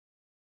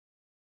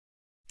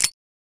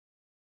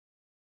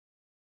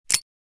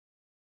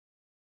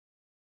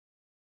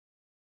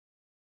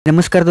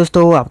नमस्कार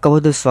दोस्तों, आपका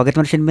बहुत बहुत स्वागत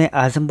है में।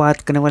 आज हम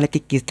बात करने वाले कि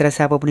किस तरह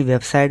से आप अपनी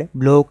वेबसाइट,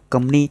 ब्लॉग,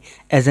 कंपनी,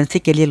 एजेंसी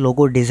के लिए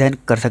लोगो डिज़ाइन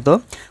कर सकते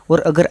हो। और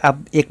अगर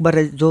आप एक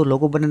बार जो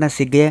लोगो बनाना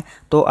सीख गए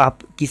तो आप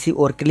किसी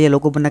और के लिए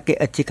लोगो बना के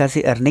अच्छी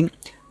खासी अर्निंग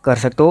कर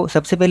सकते हो।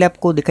 सबसे पहले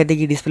आपको दिखाई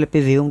देगी डिस्प्ले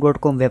पे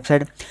viewing.com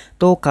वेबसाइट।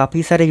 तो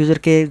काफ़ी सारे यूज़र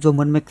के जो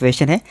मन में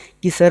क्वेश्चन है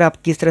कि सर आप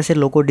किस तरह से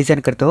लोगो डिज़ाइन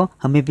करते हो,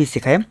 हमें भी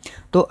सिखाएं।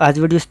 तो आज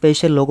वीडियो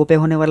स्पेशल लोगो पे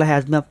होने वाला है।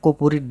 आज मैं आपको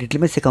पूरी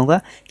डिटेल में सिखाऊंगा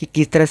कि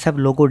किस तरह से आप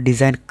लोगो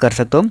डिज़ाइन कर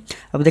सकते हो।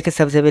 अब देखिए,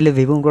 सबसे पहले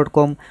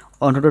viewing.com,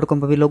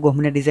 onno.com पर भी लोगो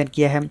हमने डिज़ाइन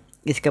किया है।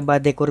 इसके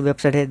बाद एक और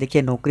वेबसाइट है,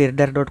 देखिए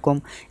naukri.com,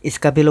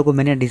 इसका भी लोगो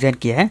मैंने डिज़ाइन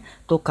किया है।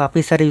 तो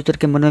काफ़ी सारे यूज़र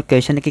के मन में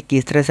क्वेश्चन है कि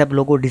किस तरह से आप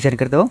लोगो डिज़ाइन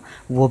करते हो,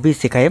 वो भी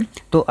सिखाए।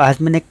 तो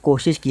आज मैंने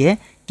कोशिश की है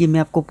कि मैं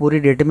आपको पूरी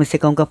डिटेल में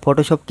सिखाऊंगा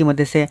फोटोशॉप की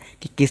मदद से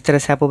कि किस तरह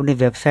से आप अपनी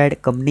वेबसाइट,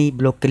 कंपनी,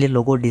 ब्लॉग के लिए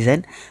लोगो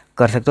डिज़ाइन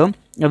कर सकते हो।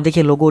 अब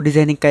देखिए, लोगो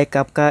डिज़ाइनिंग का एक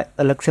आपका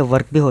अलग से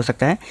वर्क भी हो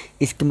सकता है,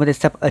 इसकी मदद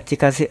से आप अच्छी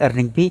खासी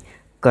अर्निंग भी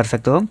कर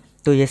सकते हो।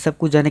 तो ये सब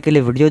कुछ जानने के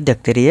लिए वीडियो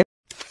देखते रहिए।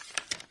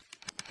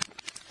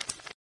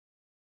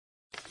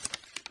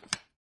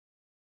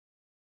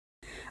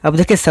 अब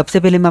देखिए, सबसे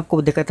पहले मैं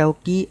आपको दिखाता हूँ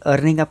कि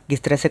अर्निंग आप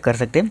किस तरह से कर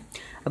सकते हैं।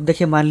 अब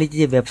देखिए, मान लीजिए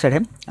ये वेबसाइट है,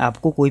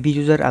 आपको कोई भी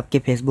यूज़र आपके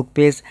फेसबुक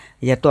पेज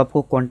या तो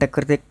आपको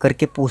कांटेक्ट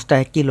करके पूछता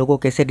है कि लोगो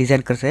कैसे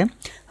डिज़ाइन कर सकते हैं,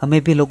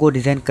 हमें भी लोगो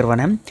डिज़ाइन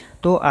करवाना है।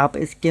 तो आप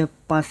इसके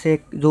पास से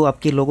जो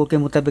आपकी लोगो के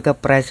मुताबिक आप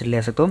प्राइस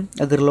ले सकते हो।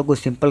 अगर लोगो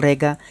सिंपल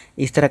रहेगा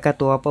इस तरह का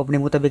तो आप अपने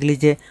मुताबिक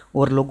लीजिए,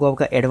 और लोगो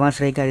आपका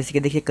एडवांस रहेगा। जैसे कि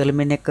देखिए, कल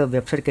मैंने एक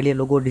वेबसाइट के लिए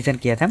लोगो डिज़ाइन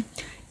किया था।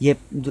 ये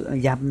जो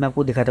यहाँ पर मैं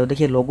आपको दिखाता हूँ,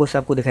 देखिए लोगो से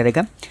आपको दिखा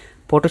देगा,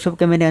 फोटोशॉप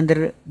के मैंने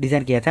अंदर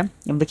डिज़ाइन किया था।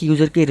 अब देखिए,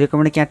 यूज़र की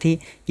रिकमेंड क्या थी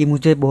कि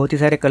मुझे बहुत ही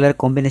सारे कलर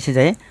कॉम्बिनेशन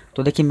चाहिए।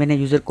 तो देखिए, मैंने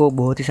यूज़र को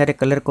बहुत ही सारे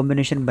कलर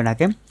कॉम्बिनेशन बना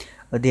के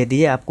दे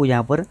दिए। आपको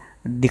यहाँ पर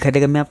दिखा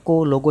देगा। मैं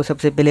आपको लोगो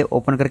सबसे पहले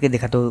ओपन करके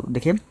दिखाता हूँ।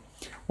 देखिए,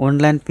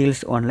 ऑनलाइन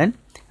फील्ड्स ऑनलाइन।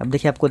 अब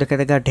देखिए, आपको दिखा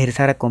देगा ढेर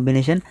सारा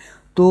कॉम्बिनेशन।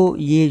 तो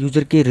ये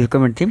यूज़र की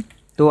रिकमेंड थी।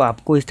 तो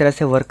आपको इस तरह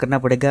से वर्क करना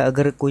पड़ेगा।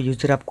 अगर कोई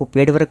यूज़र आपको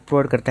पेड वर्क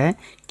प्रोवाइड करता है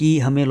कि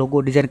हमें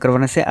लोगो डिज़ाइन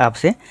करवाने से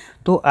आपसे,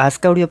 तो आज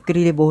का वीडियो आपके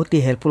लिए बहुत ही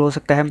हेल्पफुल हो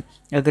सकता है।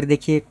 अगर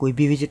देखिए, कोई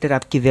भी विजिटर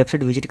आपकी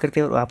वेबसाइट विजिट करते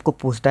हैं और आपको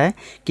पूछता है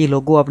कि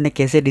लोगो आपने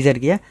कैसे डिज़ाइन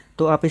किया,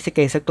 तो आप इसे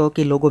कह सकते हो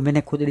कि लोगो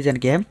मैंने खुद डिज़ाइन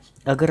किया है।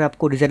 अगर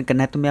आपको डिज़ाइन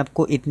करना है तो मैं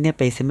आपको इतने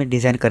पैसे में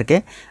डिज़ाइन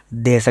करके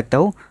दे सकता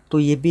हूँ। तो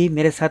ये भी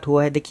मेरे साथ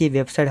हुआ है। देखिए,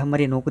 वेबसाइट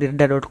हमारी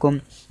naukri.com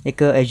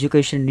एक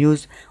एजुकेशन,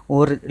 न्यूज़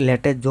और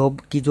लेटेस्ट जॉब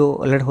की जो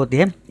अलर्ट होती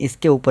है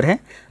इसके ऊपर है।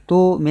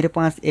 तो मेरे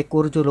पास एक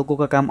और जो लोगों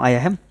का काम आया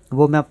है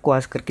वो मैं आपको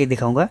आज करके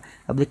दिखाऊंगा।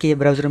 अब देखिए, ये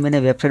ब्राउज़र में मैंने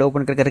वेबसाइट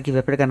ओपन करके रखी।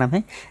 वेबसाइट का नाम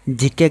है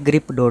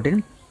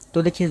gkgrip.in।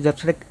 तो देखिए, इस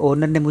वेबसाइट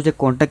ओनर ने मुझे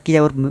कांटेक्ट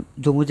किया और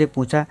जो मुझे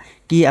पूछा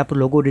कि आप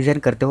लोगो डिज़ाइन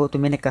करते हो, तो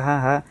मैंने कहा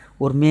हाँ,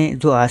 और मैं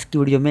जो आज की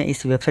वीडियो में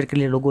इस वेबसाइट के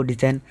लिए लोगो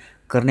डिज़ाइन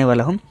करने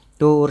वाला हूँ।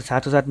 तो और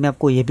साथों साथ मैं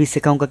आपको ये भी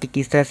सिखाऊंगा कि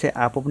किस तरह से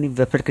आप अपनी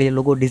वेबसाइट के लिए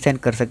लोगो डिज़ाइन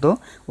कर सकते हो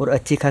और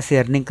अच्छी खासी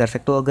अर्निंग कर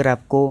सकते हो। अगर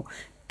आपको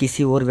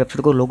किसी और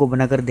वेबसाइट को लोगो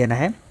बनाकर देना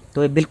है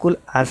तो ये बिल्कुल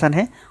आसान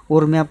है।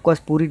 और मैं आपको आज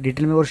पूरी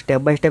डिटेल में और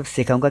स्टेप बाय स्टेप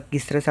सिखाऊंगा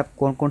किस तरह से आप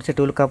कौन कौन से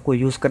टूल का आपको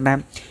यूज़ करना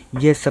है,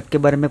 ये सब के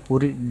बारे में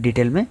पूरी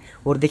डिटेल में।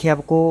 और देखिए,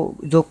 आपको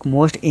जो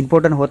मोस्ट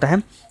इम्पोर्टेंट होता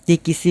है कि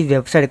किसी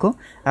वेबसाइट को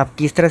आप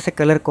किस तरह से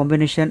colour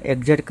combination,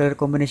 exact colour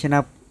combination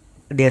आप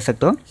दे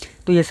सकते हो।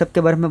 तो ये सब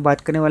के बारे में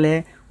बात करने वाले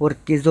हैं। और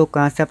किस जो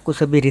कहाँ से आपको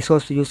सभी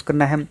रिसोर्स यूज़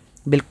करना है,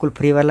 बिल्कुल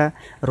फ्री वाला,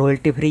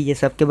 रॉयल्टी फ्री, ये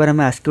सब के बारे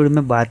में आज की वीडियो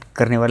में बात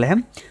करने वाले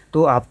हैं।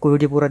 तो आपको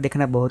वीडियो पूरा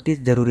देखना बहुत ही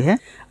ज़रूरी है।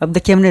 अब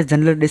देखिए, हमने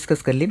जनरल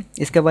डिस्कस कर ली।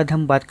 इसके बाद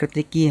हम बात करते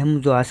हैं कि हम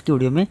जो आज की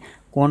वीडियो में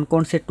कौन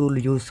कौन से टूल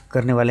यूज़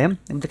करने वाले हैं।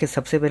 अब देखिए,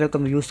 सबसे पहले तो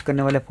हम यूज़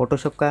करने वाले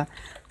फोटोशॉप का।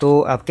 तो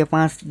आपके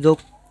पास जो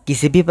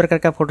किसी भी प्रकार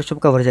का फोटोशॉप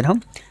का वर्जन हो,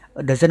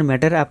 डजन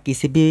मैटर, आप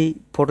किसी भी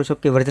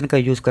फोटोशॉप के वर्जन का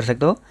यूज़ कर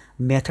सकते हो।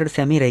 मेथड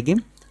सेम ही रहेगी।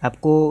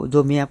 आपको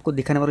जो मैं आपको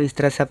दिखाने वाला हूँ, इस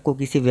तरह से आपको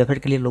किसी वेबसाइट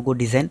के लिए लोगो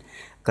डिज़ाइन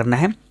करना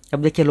है।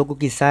 अब देखिए, लोगो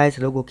की साइज़,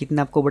 लोगो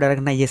कितना आपको बड़ा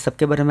रखना है, ये सब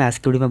के बारे में आज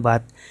की वीडियो में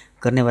बात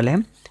करने वाले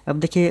हैं। अब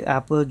देखिए,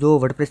 आप जो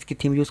वर्डप्रेस की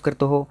थीम यूज़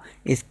करते हो,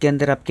 इसके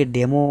अंदर आपके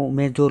डेमो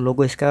में जो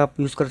लोगो इसका आप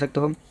यूज़ कर सकते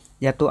हो,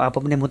 या तो आप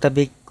अपने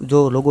मुताबिक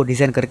जो लोगो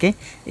डिज़ाइन करके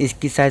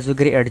इसकी साइज़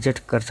वगैरह एडजस्ट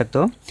कर सकते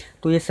हो।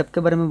 तो ये सब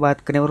के बारे में बात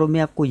करने वाला हूँ।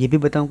 मैं आपको ये भी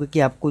बताऊंगा कि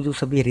आपको जो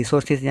सभी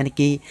रिसोर्सेज, यानी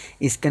कि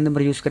इसके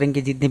अंदर यूज़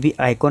करेंगे जितने भी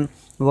आइकॉन,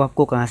 वो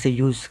आपको कहाँ से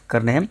यूज़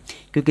करने हैं।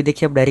 क्योंकि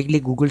देखिए, आप डायरेक्टली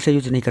गूगल से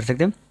यूज़ नहीं कर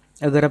सकते।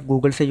 अगर आप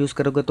गूगल से यूज़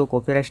करोगे तो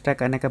कॉपीराइट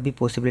स्ट्राइक आने का भी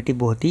पॉसिबिलिटी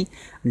बहुत ही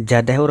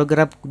ज़्यादा है। और अगर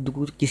आप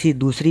किसी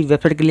दूसरी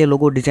वेबसाइट के लिए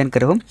लोगो डिज़ाइन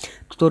करे हो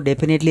तो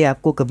डेफिनेटली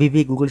आपको कभी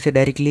भी गूगल से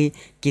डायरेक्टली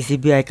किसी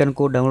भी आइकन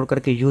को डाउनलोड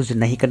करके यूज़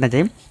नहीं करना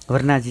चाहिए,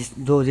 वरना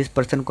जिस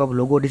पर्सन को आप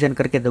लोगो डिज़ाइन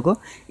करके दोगे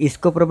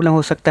इसको प्रॉब्लम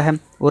हो सकता है।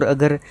 और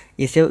अगर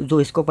इसे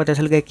इसको पता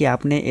चल गया कि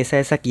आपने ऐसा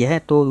ऐसा किया है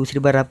तो दूसरी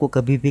बार आपको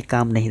कभी भी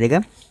काम नहीं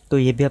देगा। तो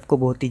ये भी आपको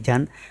बहुत ही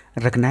ध्यान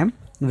रखना है।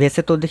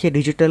 वैसे तो देखिए,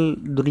 डिजिटल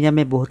दुनिया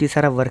में बहुत ही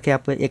सारा वर्क है,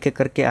 आप एक एक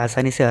करके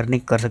आसानी से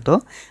अर्निंग कर सकते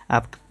हो।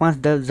 आपके पास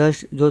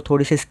 10 जो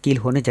थोड़ी सी स्किल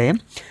होने चाहिए।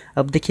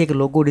 अब देखिए, एक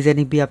लोगो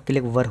डिज़ाइनिंग भी आपके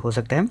लिए वर्क हो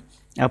सकता है।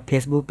 आप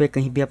फेसबुक पे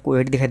कहीं भी आपको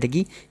ऐड दिखा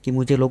देगी कि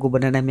मुझे लोगो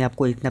बनाना है, मैं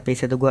आपको इतना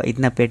पैसे दूंगा,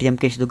 इतना पेटीएम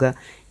कैश दूंगा।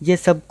 ये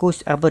सब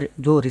कुछ आप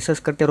जो रिसर्च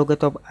करते रहोगे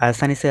तो आप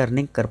आसानी से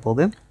अर्निंग कर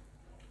पाओगे।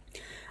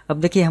 अब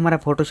देखिए हमारा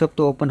फ़ोटोशॉप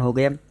तो ओपन हो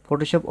गया।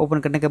 फ़ोटोशॉप ओपन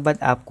करने के बाद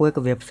आपको एक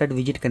वेबसाइट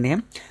विजिट करनी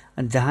है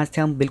जहाँ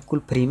से हम बिल्कुल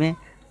फ्री में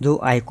जो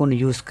आइकॉन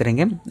यूज़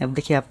करेंगे। अब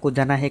देखिए आपको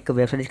जाना है एक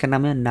वेबसाइट, इसका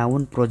नाम है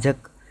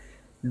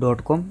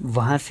nounproject.com।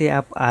 वहाँ से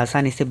आप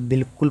आसानी से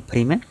बिल्कुल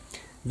फ्री में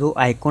जो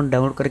आइकॉन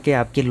डाउनलोड करके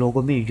आपके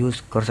लोगो में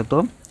यूज़ कर सकते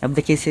हो। अब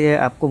देखिए इसे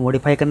आपको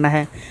मॉडिफाई करना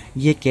है,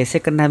 ये कैसे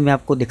करना है मैं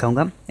आपको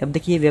दिखाऊंगा। अब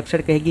देखिए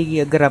वेबसाइट कहेगी कि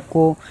अगर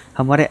आपको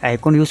हमारे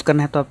आइकॉन यूज़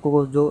करना है तो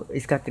आपको जो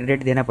इसका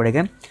क्रेडिट देना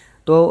पड़ेगा।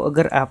 तो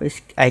अगर आप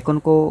इस आइकॉन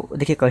को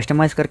देखिए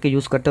कस्टमाइज़ करके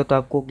यूज़ करते हो तो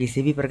आपको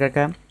किसी भी प्रकार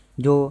का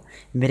जो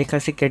मेरे ख्याल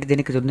से क्रेडिट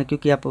देने की जरूरत नहीं,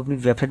 क्योंकि आप अपनी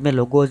वेबसाइट में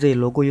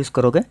लोगो यूज़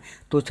करोगे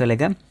तो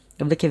चलेगा।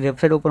 अब देखिए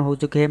वेबसाइट ओपन हो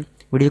चुकी है।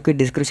 वीडियो के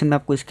डिस्क्रिप्शन में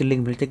आपको इसकी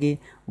लिंक मिल जाएगी,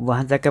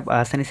 वहाँ जाकर आप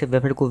आसानी से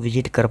वेबसाइट को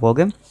विजिट कर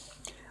पाओगे।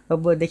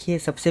 अब देखिए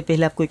सबसे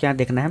पहले आपको क्या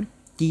देखना है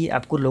कि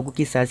आपको लोगो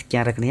की साइज़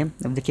क्या रखनी है।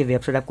 अब देखिए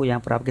वेबसाइट आपको यहाँ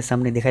पर आपके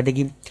सामने दिखाई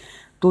देगी।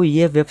 तो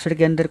ये वेबसाइट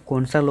के अंदर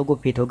कौन सा लोगो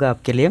फिट होगा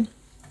आपके लिए,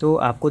 तो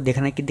आपको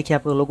देखना है कि देखिए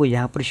आपका लोगो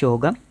यहाँ पर शो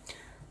होगा।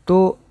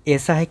 तो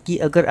ऐसा है कि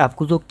अगर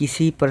आपको जो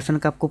किसी पर्सन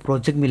का आपको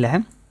प्रोजेक्ट मिला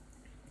है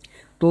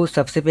तो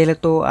सबसे पहले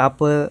तो आप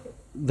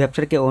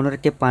वेबसाइट के ओनर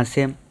के पास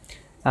से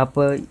आप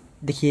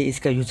देखिए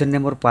इसका यूज़र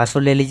नेम और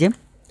पासवर्ड ले लीजिए,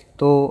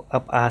 तो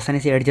आप आसानी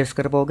से एडजस्ट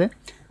कर पाओगे।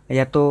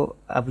 या तो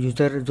आप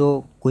यूज़र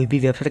जो कोई भी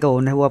वेबसाइट का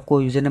ओनर है वो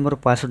आपको यूज़र नेम और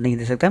पासवर्ड नहीं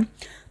दे सकता,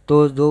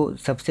 तो जो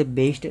सबसे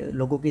बेस्ट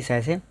लोगों की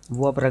साइज़ है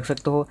वो आप रख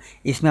सकते हो।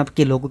 इसमें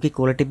आपके लोगों की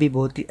क्वालिटी भी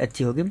बहुत ही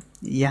अच्छी होगी।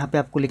 यहाँ पे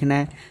आपको लिखना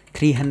है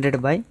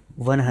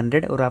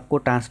 300x100 और आपको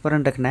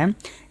ट्रांसपेरेंट रखना है।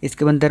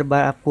 इसके अंदर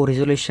बाद आपको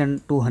रेजोल्यूशन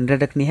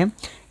 200 रखनी है।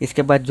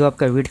 इसके बाद जो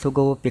आपका विड्थ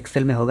होगा वो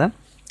पिक्सल में होगा।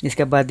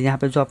 इसके बाद यहाँ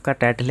पे जो आपका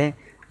टाइटल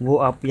है वो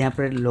आप यहाँ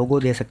पर लोगो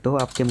दे सकते हो,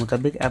 आपके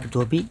मुताबिक आप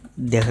जो भी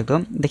दे सकते हो।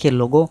 देखिए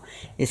लोगो,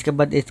 इसके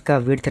बाद इसका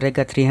विड्थ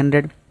रहेगा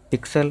 300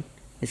 पिक्सल,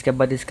 इसके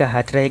बाद इसका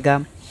हाइट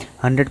रहेगा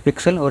 100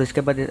 पिक्सल और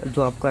इसके बाद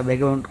जो आपका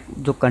बैकग्राउंड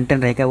जो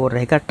कंटेंट रहेगा वो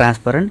रहेगा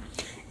ट्रांसपेरेंट।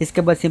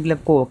 इसके बाद सिंपली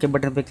आपको ओके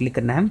बटन पर क्लिक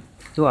करना है,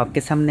 तो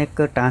आपके सामने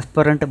एक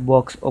ट्रांसपेरेंट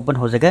बॉक्स ओपन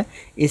हो जाएगा।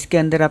 इसके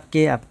अंदर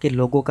आपके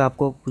लोगो का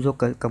आपको जो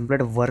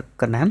कंप्लीट वर्क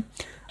करना है।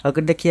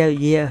 अगर देखिए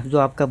ये जो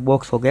आपका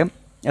बॉक्स हो गया,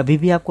 अभी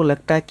भी आपको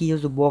लगता है कि ये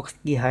जो बॉक्स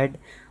की हाइट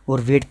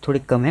और वेट थोड़ी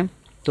कम है,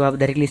 तो आप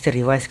डायरेक्टली इसे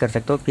रिवाइज कर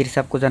सकते हो। फिर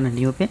से आपको जाना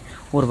न्यू पे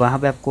और वहाँ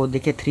पे आपको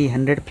देखिए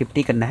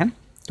 350 करना है,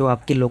 तो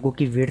आपके लोगों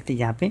की विड्थ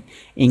यहाँ पे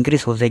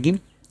इंक्रीज़ हो जाएगी। अब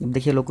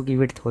देखिए लोगों की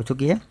विड्थ हो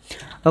चुकी है।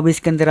 अब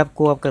इसके अंदर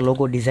आपको आपका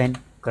लोगो डिज़ाइन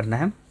करना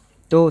है।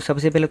 तो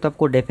सबसे पहले तो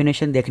आपको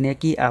डेफिनेशन देखनी है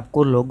कि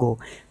आपको लोगो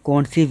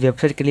कौन सी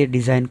वेबसाइट के लिए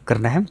डिज़ाइन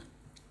करना है।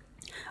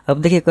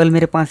 अब देखिए कल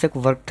मेरे पास एक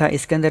वर्क था,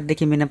 इसके अंदर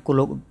देखिए मैंने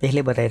आपको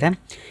पहले बताया था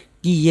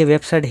कि ये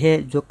वेबसाइट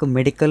है जो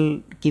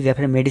मेडिकल की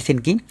वेबसाइट, मेडिसिन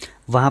की।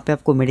 वहाँ पे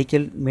आपको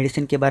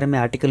मेडिसिन के बारे में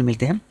आर्टिकल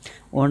मिलते हैं,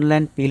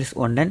 ऑनलाइन पिल्स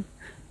ऑनलाइन।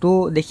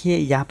 तो देखिए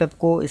यहाँ पे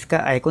आपको इसका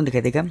आइकॉन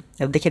दिखाई देगा।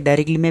 अब देखिए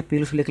डायरेक्टली मैं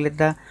पिल्स लिख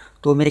लेता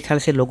तो मेरे ख्याल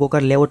से लोगों का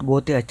लेआउट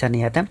बहुत ही अच्छा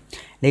नहीं आता,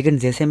 लेकिन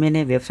जैसे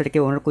मैंने वेबसाइट के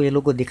ओनर को ये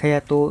लोगो दिखाया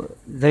तो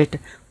जस्ट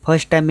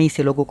फर्स्ट टाइम में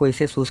इसे लोगों को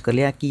इसे चूज़ कर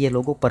लिया कि ये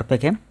लोगो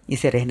परफेक्ट है,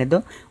 इसे रहने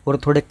दो और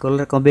थोड़े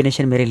कलर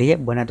कॉम्बिनेशन मेरे लिए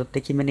बना दो।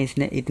 देखिए मैंने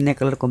इसने इतने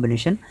कलर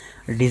कॉम्बिनेशन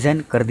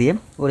डिज़ाइन कर दिए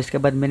और इसके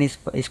बाद मैंने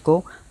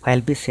इसको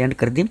फाइल भी सेंड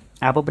कर दी।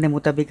 आप अपने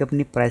मुताबिक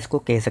अपनी प्राइस को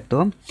कह सकते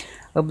हो।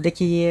 अब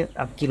देखिए ये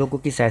आपकी लोगों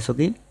की साइज़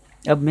होगी।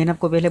 अब मैंने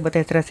आपको पहले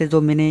बताया इस तरह से जो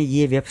मैंने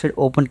ये वेबसाइट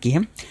ओपन की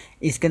है,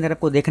 इसके अंदर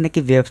आपको देखना है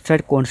कि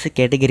वेबसाइट कौन सी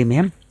कैटेगरी में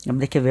है। अब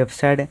देखिए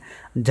वेबसाइट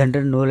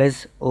जनरल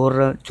नॉलेज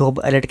और जॉब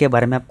अलर्ट के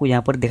बारे में आपको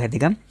यहाँ पर दिखा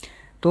देगा,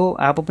 तो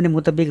आप अपने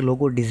मुताबिक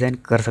लोगो डिज़ाइन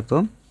कर सकते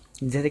हो।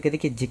 जैसे कि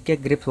देखिए जीके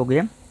ग्रिप्स हो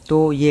गया,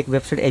 तो ये एक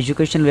वेबसाइट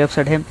एजुकेशन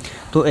वेबसाइट है।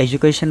 तो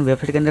एजुकेशन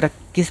वेबसाइट के अंदर आप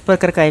किस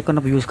प्रकार का आइकॉन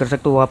आप यूज़ कर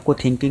सकते हो वो आपको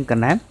थिंकिंग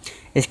करना है।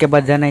 इसके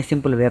बाद जाना है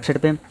सिंपल वेबसाइट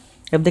पे।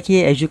 अब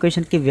देखिए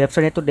एजुकेशन की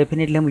वेबसाइट है तो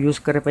डेफिनेटली हम यूज़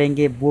कर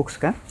पाएंगे बुक्स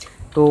का।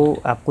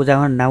 तो आपको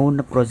जाना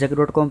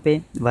nounproject.com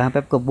पे, वहाँ पे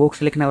आपको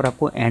बुक्स लिखना है और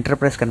आपको एंटर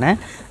प्रेस करना है,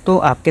 तो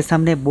आपके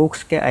सामने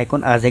बुक्स के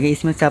आइकॉन आ जाएंगे।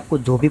 इसमें से आपको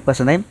जो भी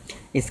पसंद है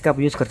इसका आप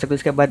यूज़ कर सकते हो।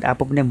 इसके बाद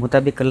आप अपने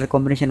मुताबिक कलर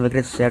कॉम्बिनेशन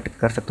वगैरह सेट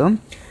कर सकते हो।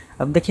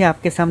 अब देखिए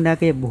आपके सामने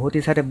आके बहुत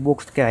ही सारे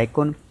बुक्स के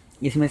आइकॉन,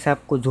 इसमें से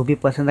आपको जो भी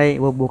पसंद आए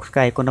वो बुक्स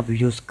का आइकॉन आप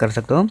यूज़ कर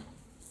सकते हो,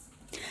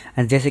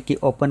 जैसे कि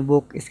ओपन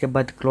बुक, इसके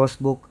बाद क्लोज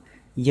बुक,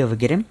 ये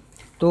वगैरह।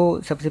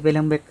 तो सबसे पहले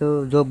हम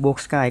एक जो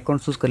बुक्स का आइकॉन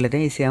चूज़ कर लेते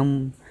हैं, इसे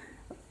हम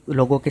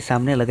लोगों के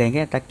सामने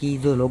लगाएंगे ताकि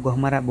जो लोगो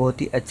हमारा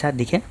बहुत ही अच्छा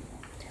दिखे।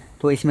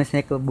 तो इसमें से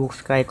एक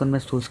बुक्स का आइकॉन मैं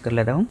चूज़ कर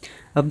लेता हूँ।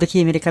 अब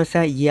देखिए मेरे ख्याल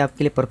से ये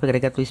आपके लिए परफेक्ट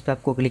रहेगा, तो इस पर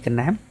आपको क्लिक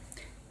करना है।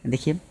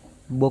 देखिए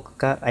बुक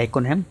का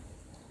आइकॉन है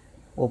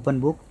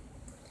ओपन बुक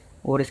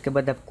और इसके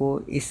बाद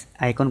आपको इस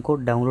आइकॉन को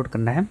डाउनलोड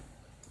करना है।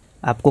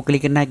 आपको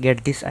क्लिक करना है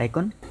गेट दिस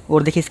आइकॉन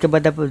और देखिए इसके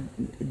बाद आप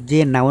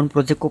ये नाउन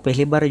प्रोजेक्ट को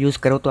पहली बार यूज़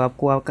करो तो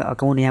आपको आपका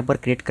अकाउंट यहाँ पर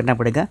क्रिएट करना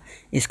पड़ेगा।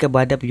 इसके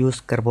बाद आप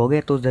यूज़ कर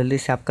पाओगे, तो जल्दी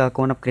से आपका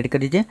अकाउंट आप क्रिएट कर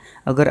दीजिए।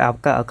 अगर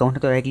आपका अकाउंट है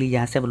तो डायरेक्टली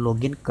यहाँ से आप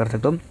लॉगिन कर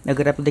सकते हो।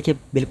 अगर आप देखिए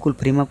बिल्कुल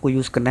फ्री में आपको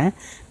यूज़ करना है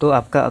तो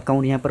आपका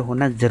अकाउंट यहाँ पर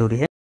होना ज़रूरी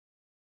है।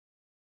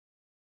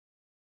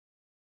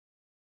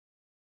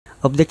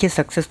 अब देखिए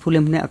सक्सेसफुली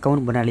हमने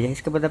अकाउंट बना लिया।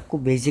 इसके बाद आपको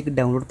बेसिक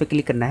डाउनलोड पे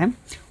क्लिक करना है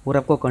और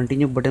आपको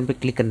कंटिन्यू बटन पे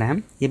क्लिक करना है।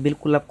 ये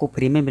बिल्कुल आपको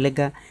फ्री में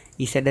मिलेगा।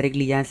 इसे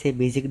डायरेक्टली यहाँ से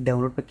बेसिक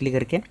डाउनलोड पे क्लिक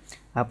करके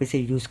आप इसे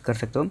यूज़ कर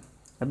सकते हो।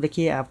 अब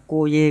देखिए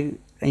आपको ये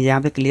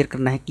यहाँ पे क्लियर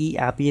करना है कि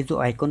आप ये जो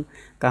आइकॉन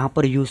कहाँ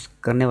पर यूज़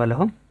करने वाला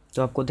हो।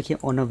 तो आपको देखिए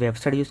ऑन अ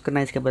वेबसाइट यूज़ करना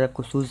है, इसके बाद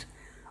आपको चूज़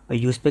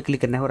यूज़ पे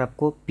क्लिक करना है और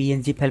आपको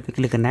पीएनजी फाइल पे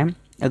क्लिक करना है।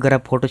 अगर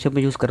आप फोटोशॉप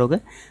में यूज़ करोगे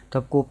तो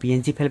आपको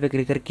पीएनजी फाइल पे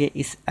क्लिक करके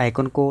इस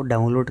आइकॉन को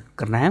डाउनलोड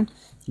करना है।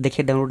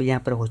 देखिए डाउनलोड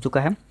यहाँ पर हो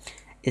चुका है।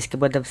 इसके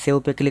बाद आप सेव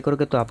पे क्लिक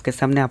करोगे तो आपके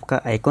सामने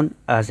आपका आइकॉन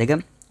आ जाएगा।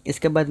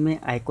 इसके बाद में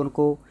आइकॉन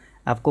को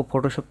आपको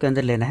फोटोशॉप के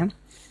अंदर लेना है।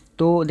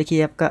 तो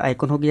देखिए आपका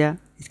आइकॉन हो गया।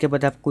 इसके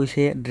बाद आपको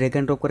इसे ड्रैग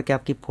एंड ड्रॉप करके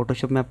आपकी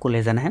फ़ोटोशॉप में आपको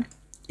ले जाना है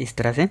इस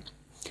तरह से।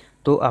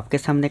 तो आपके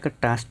सामने का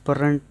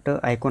ट्रांसपेरेंट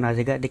आइकॉन आ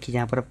जाएगा। देखिए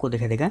यहाँ पर आपको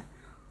दिखाई देगा।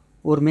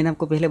 और मैंने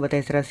आपको पहले बताया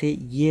इस तरह से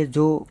ये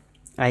जो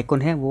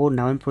आइकॉन है वो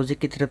नाउन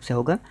प्रोजेक्ट की तरफ से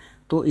होगा।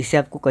 तो इसे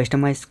आपको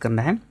कस्टमाइज़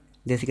करना है।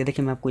 जैसे कि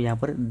देखिए मैं आपको यहाँ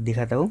पर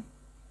दिखाता हूँ।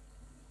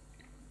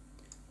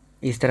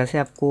 इस तरह से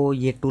आपको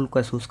ये टूल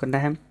का चूज़ करना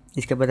है।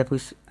 इसके बाद आपको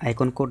इस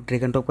आइकॉन को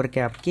ड्रैग एंड ड्रॉप करके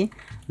आपके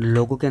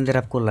लोगो के अंदर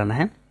आपको लाना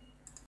है।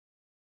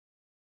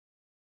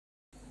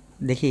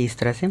 देखिए इस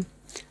तरह से।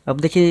 अब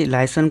देखिए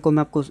लाइसन को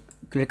मैं आपको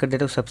क्लियर कर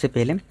देता हूँ। सबसे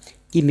पहले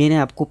कि मैंने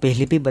आपको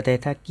पहले भी बताया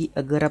था कि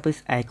अगर आप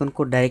इस आइकन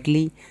को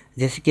डायरेक्टली,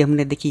 जैसे कि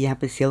हमने देखिए यहाँ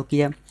पे सेव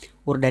किया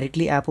और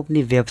डायरेक्टली आप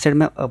अपनी वेबसाइट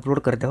में अपलोड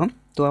करते हो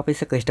तो आप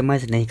इसे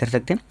कस्टमाइज़ नहीं कर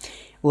सकते।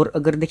 और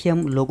अगर देखिए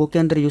हम लोगों के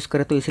अंदर यूज़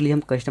करें तो इसलिए हम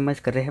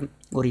कस्टमाइज़ कर रहे हैं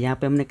और यहाँ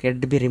पे हमने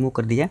क्रेडिट भी रिमूव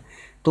कर दिया।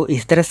 तो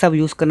इस तरह से आप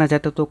यूज़ करना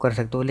चाहते हो तो कर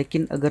सकते हो।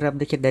 लेकिन अगर आप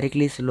देखिए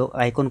डायरेक्टली इस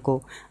आइकन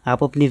को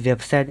आप अपनी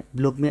वेबसाइट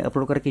ब्लॉग में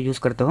अपलोड करके यूज़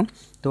करते हो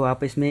तो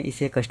आप इसमें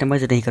इसे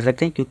कस्टमाइज़ नहीं कर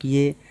सकते, क्योंकि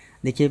ये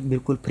देखिए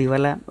बिल्कुल फ्री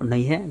वाला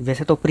नहीं है।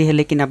 वैसे तो फ्री है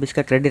लेकिन आप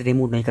इसका क्रेडिट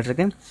रिमूव नहीं कर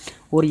सकते।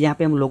 और यहाँ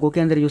पे हम लोगों के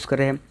अंदर यूज़ कर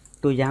रहे हैं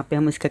तो यहाँ पे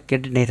हम इसका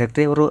क्रेडिट नहीं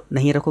रखते और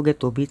नहीं रखोगे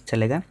तो भी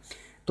चलेगा।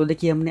 तो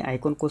देखिए हमने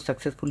आइकॉन को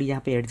सक्सेसफुली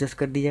यहाँ पे एडजस्ट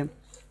कर दिया।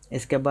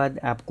 इसके बाद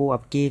आपको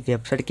आपकी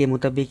वेबसाइट के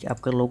मुताबिक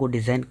आपका लोगो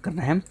डिज़ाइन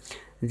करना है।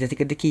 जैसे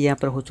कि देखिए यहाँ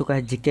पर हो चुका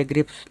है जीके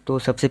ग्रिप्स। तो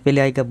सबसे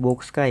पहले आएगा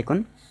बॉक्स का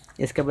आइकॉन।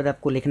 इसके बाद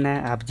आपको लिखना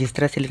है, आप जिस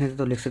तरह से लिखना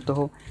चाहते हो लिख सकते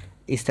हो,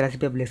 इस तरह से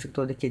भी आप लिख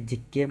सकते हो। देखिए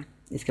जीके,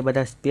 इसके बाद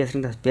आप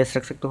स्पेस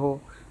रख सकते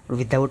हो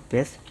विदाउट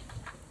स्पेस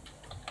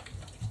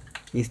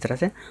इस तरह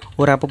से।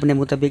 और आप अपने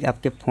मुताबिक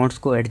आपके फॉन्ट्स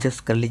को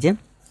एडजस्ट कर लीजिए।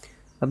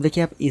 अब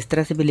देखिए आप इस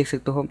तरह से भी लिख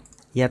सकते हो,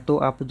 या तो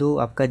आप जो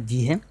आपका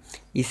जी है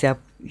इसे आप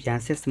यहाँ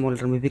से स्मॉल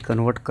लेटर में भी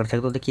कन्वर्ट कर सकते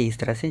हो। देखिए इस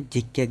तरह से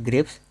जी के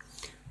ग्रेप्स।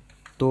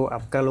 तो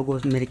आपका लोगो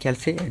मेरे ख्याल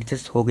से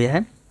एडजस्ट हो गया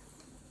है।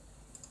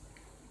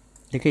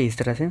 देखिए इस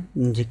तरह से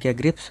जी के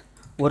ग्रेप्स।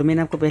 और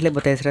मैंने आपको पहले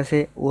बताया इस तरह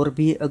से। और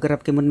भी अगर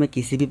आपके मन में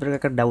किसी भी प्रकार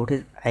का डाउट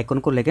है आइकॉन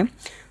को लेकर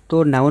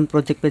तो नाउन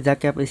प्रोजेक्ट पे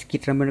जाके आप इसकी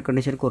टर्म एंड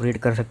कंडीशन को रीड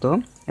कर सकते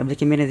हो। अब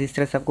देखिए मैंने जिस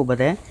तरह से आपको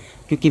बताया,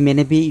 क्योंकि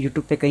मैंने भी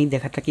यूट्यूब पे कहीं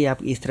देखा था कि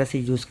आप इस तरह से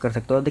यूज़ कर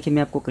सकते हो। देखिए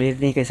मैं आपको क्लियर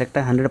नहीं कह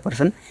सकता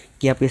 100%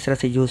 कि आप इस तरह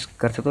से यूज़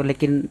कर सकते हो,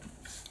 लेकिन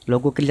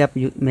लोगों के लिए आप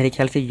मेरे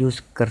ख्याल से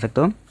यूज़ कर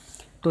सकते हो।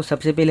 तो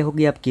सबसे पहले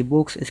होगी आपकी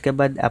बुक्स, इसके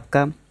बाद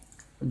आपका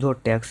जो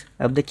टैक्स।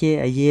 अब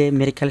देखिए ये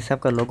मेरे ख्याल से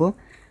आपका लोगो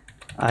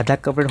आधा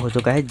कवर्ड हो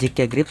चुका है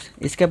जीके ग्रिप्स।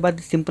 इसके बाद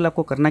सिंपल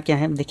आपको करना क्या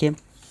है, देखिए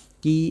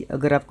कि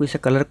अगर आपको इसे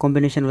कलर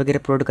कॉम्बिनेशन वगैरह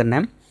अपलोड करना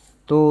है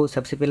तो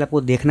सबसे पहले आपको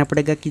देखना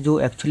पड़ेगा कि जो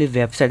एक्चुअली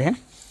वेबसाइट है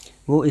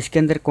वो इसके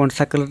अंदर कौन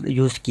सा कलर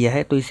यूज़ किया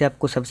है। तो इसे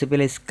आपको सबसे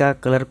पहले इसका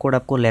कलर कोड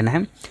आपको लेना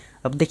है।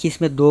 अब देखिए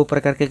इसमें दो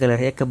प्रकार के कलर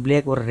है, एक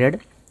ब्लैक और रेड।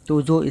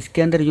 तो जो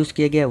इसके अंदर यूज़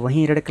किया गया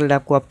वहीं रेड कलर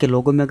आपको आपके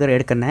लोगो में अगर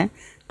ऐड करना है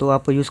तो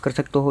आप यूज़ कर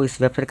सकते हो इस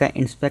वेबसाइट का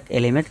इंस्पेक्ट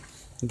एलिमेंट।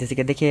 जैसे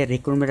कि देखिए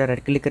रिक्रूटमेंट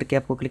राइट क्लिक करके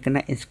आपको क्लिक करना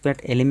है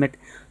इंस्पेक्ट एलिमेंट।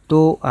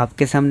 तो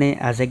आपके सामने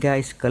आ जाएगा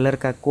इस कलर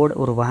का कोड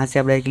और वहाँ से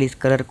आप डायरेक्टली इस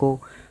कलर को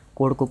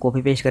कोड को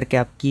कॉपी पेस्ट करके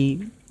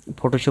आपकी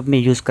फ़ोटोशॉप में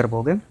यूज़ कर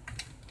पाओगे।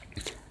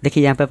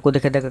 देखिए यहाँ पे आपको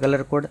दिखा देगा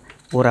कलर कोड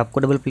और आपको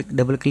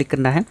डबल क्लिक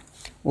करना है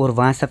और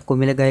वहाँ से आपको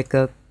मिलेगा एक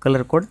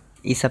कलर कोड।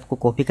 इस आपको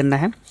कॉपी करना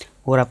है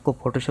और आपको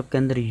फ़ोटोशॉप के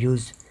अंदर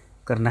यूज़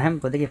करना है।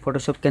 तो देखिए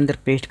फ़ोटोशॉप के अंदर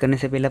पेस्ट करने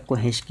से पहले आपको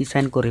हैश की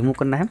साइन को रिमूव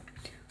करना है,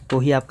 तो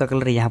ही आपका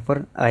कलर यहाँ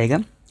पर आएगा।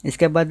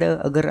 इसके बाद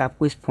अगर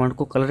आपको इस फॉन्ट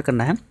को कलर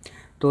करना है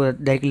तो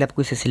डायरेक्टली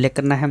आपको इसे सिलेक्ट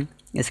करना है।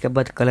 इसके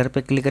बाद कलर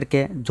पे क्लिक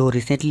करके जो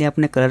रिसेंटली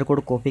आपने कलर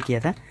कोड कॉपी किया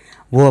था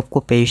वो आपको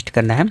पेस्ट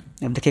करना है।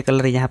 अब देखिए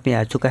कलर यहाँ पे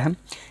आ चुका है।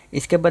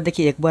 इसके बाद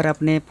देखिए एक बार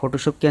आपने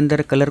फ़ोटोशॉप के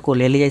अंदर कलर को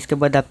ले लिया, इसके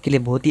बाद आपके लिए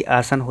बहुत ही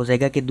आसान हो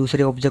जाएगा कि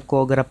दूसरे ऑब्जेक्ट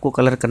को अगर आपको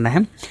कलर करना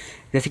है।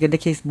 जैसे कि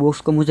देखिए इस बॉक्स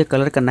को मुझे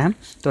कलर करना है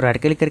तो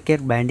राइट क्लिक करके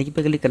बाइंडिंग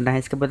पे क्लिक करना है।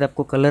 इसके बाद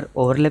आपको कलर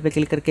ओवरले पे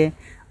क्लिक करके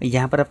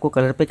यहाँ पर आपको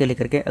कलर पे क्लिक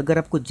करके अगर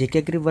आपको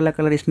जेके ग्रिप वाला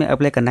कलर इसमें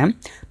अप्लाई करना है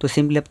तो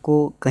सिंपली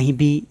आपको कहीं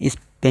भी इस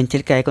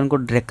पेंसिल के आइकन को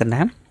ड्रैग करना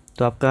है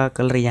तो आपका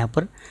कलर यहाँ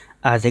पर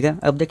आ जाएगा।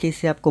 अब देखिए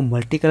इसे आपको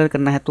मल्टी कलर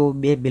करना है तो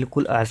ये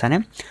बिल्कुल आसान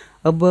है।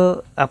 अब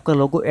आपका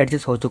लोगो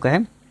एडजस्ट हो चुका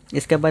है।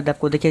 इसके बाद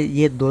आपको देखिए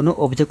ये दोनों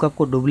ऑब्जेक्ट को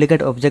आपको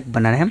डुप्लीकेट ऑब्जेक्ट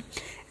बनाना है।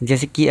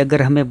 जैसे कि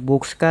अगर हमें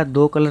बॉक्स का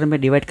दो कलर में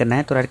डिवाइड करना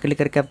है तो राइट क्लिक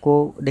करके आपको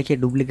देखिए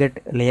डुप्लीकेट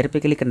लेयर पे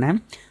क्लिक करना है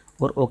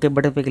और ओके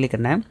बटन पे क्लिक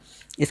करना है।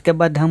 इसके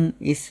बाद हम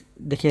इस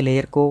देखिए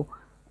लेयर को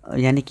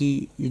यानी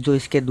कि जो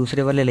इसके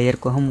दूसरे वाले लेयर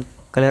को हम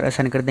कलर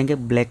असाइन कर देंगे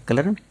ब्लैक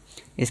कलर।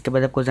 इसके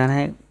बाद आपको जाना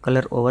है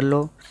कलर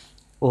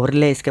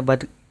ओवरले, इसके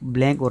बाद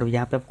ब्लैंक और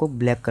यहाँ पे आपको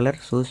ब्लैक कलर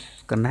चूज़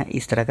करना है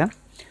इस तरह का।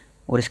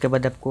 और इसके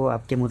बाद आपको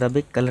आपके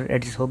मुताबिक कलर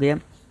एडजस्ट हो गया।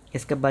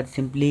 इसके बाद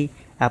सिंपली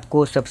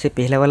आपको सबसे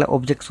पहला वाला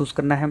ऑब्जेक्ट चूज़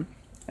करना है।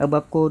 अब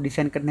आपको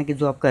डिसाइड करना है कि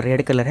जो आपका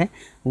रेड कलर है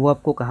वो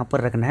आपको कहाँ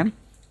पर रखना है।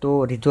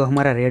 तो जो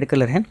हमारा रेड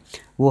कलर है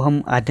वो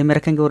हम आधे में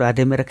रखेंगे और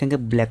आधे में रखेंगे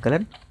ब्लैक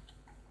कलर।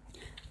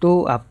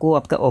 तो आपको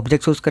आपका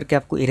ऑब्जेक्ट चूज़ करके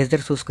आपको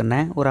इरेजर चूज़ करना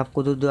है और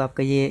आपको जो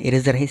आपका ये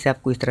इरेजर है इसे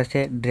आपको इस तरह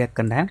से ड्रैग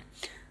करना है।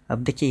 अब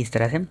देखिए इस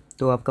तरह से,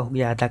 तो आपका हो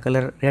गया आधा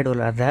कलर रेड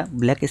और आधा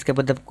ब्लैक। इसके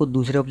बाद आपको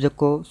दूसरे ऑब्जेक्ट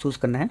को चूज़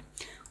करना है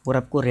और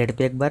आपको रेड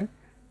पे एक बार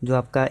जो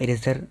आपका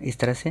इरेजर इस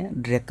तरह से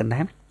ड्रैग करना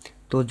है।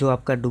 तो जो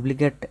आपका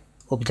डुप्लीकेट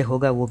ऑब्जेक्ट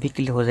होगा वो भी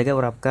क्लियर हो जाएगा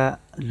और आपका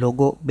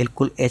लोगो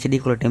बिल्कुल HD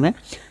क्वालिटी में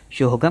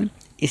शो होगा।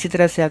 इसी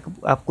तरह से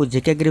आपको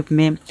जेके ग्रिप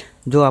में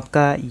जो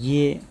आपका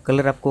ये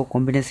कलर आपको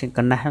कॉम्बिनेशन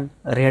करना है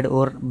रेड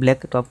और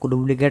ब्लैक, तो आपको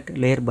डुप्लीकेट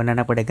लेयर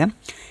बनाना पड़ेगा।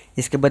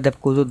 इसके बाद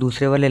आपको जो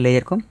दूसरे वाले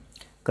लेयर को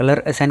कलर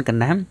असाइन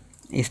करना है,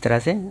 इस तरह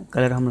से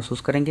कलर हम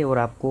चूज़ करेंगे और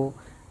आपको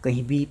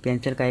कहीं भी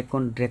पेंसिल का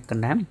आइकॉन ड्रैग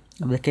करना है।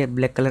 अब देखिए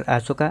ब्लैक कलर आ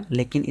चुका,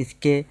 लेकिन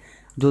इसके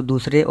जो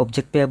दूसरे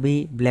ऑब्जेक्ट पे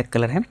अभी ब्लैक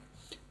कलर है।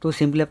 तो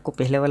सिंपली आपको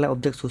पहले वाला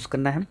ऑब्जेक्ट चूज़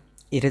करना है,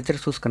 इरेजर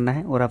चूज़ करना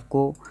है और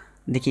आपको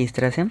देखिए इस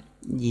तरह से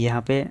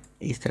यहाँ पे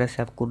इस तरह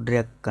से आपको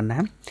ड्रैग करना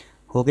है।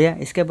 हो गया।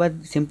 इसके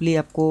बाद सिंपली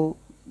आपको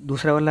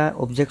दूसरा वाला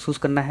ऑब्जेक्ट चूज़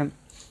करना है।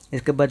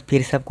 इसके बाद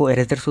फिर से आपको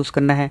इरेजर चूज़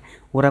करना है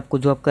और आपको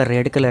जो आपका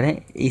रेड कलर है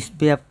इस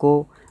पर आपको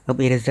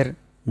अब इरेजर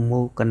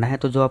मूव करना है।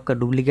 तो जो आपका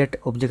डुप्लीकेट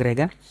ऑब्जेक्ट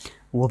रहेगा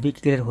वो भी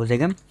क्लियर हो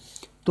जाएगा।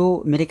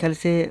 तो मेरे ख्याल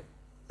से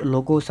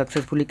लोगो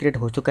सक्सेसफुली क्रिएट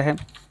हो चुका है।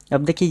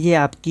 अब देखिए ये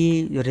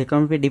आपकी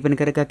रिक्वायरमेंट पे डिपेंड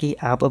करेगा कि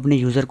आप अपने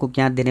यूज़र को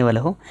क्या देने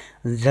वाला हो,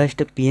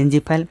 जस्ट PNG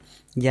फाइल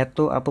या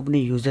तो आप अपने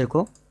यूज़र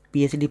को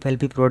PSD फाइल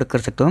भी प्रोवाइड कर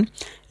सकते हो।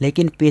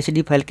 लेकिन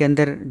PSD फाइल के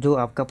अंदर जो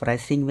आपका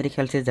प्राइसिंग मेरे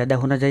ख्याल से ज़्यादा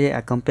होना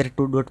चाहिए कंपेयर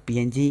टू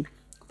 .png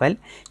फाइल,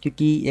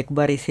 क्योंकि एक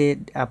बार इसे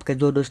आपका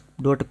जो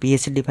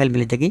 .psd फाइल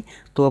मिल जाएगी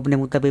तो अपने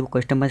मुताबिक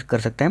कस्टमाइज़ कर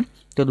सकता है,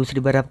 तो दूसरी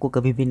बार आपको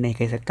कभी भी नहीं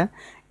कह सकता।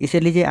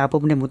 इसीलिए आप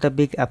अपने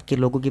मुताबिक आपके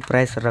लोगों की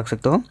प्राइस रख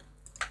सकते हो।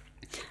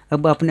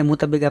 अब अपने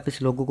मुताबिक आप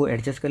इस लोगो को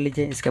एडजस्ट कर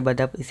लीजिए। इसके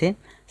बाद आप इसे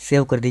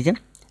सेव कर दीजिए।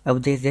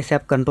 अब जैसे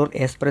आप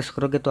Ctrl+S प्रेस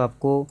करोगे तो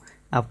आपको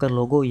आपका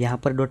लोगो यहाँ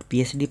पर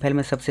 .psd फाइल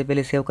में सबसे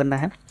पहले सेव करना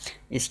है।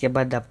 इसके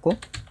बाद आपको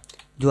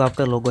जो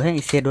आपका लोगो है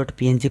इसे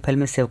 .png फाइल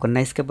में सेव करना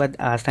है। इसके बाद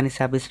आसानी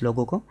से आप इस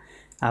लोगो को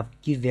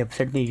आपकी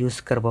वेबसाइट में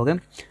यूज़ कर पाओगे।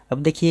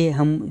 अब देखिए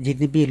हम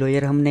जितनी भी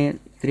लेयर हमने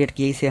क्रिएट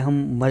किए इसे हम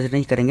मर्ज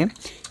नहीं करेंगे,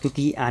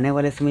 क्योंकि आने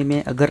वाले समय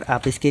में अगर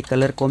आप इसके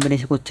कलर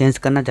कॉम्बिनेशन को चेंज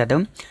करना चाहते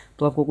हो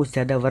तो आपको कुछ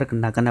ज़्यादा वर्क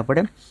ना करना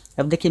पड़े।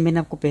 अब देखिए मैंने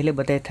आपको पहले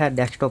बताया था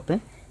डेस्कटॉप पे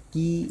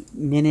कि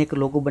मैंने एक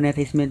लोगो बनाया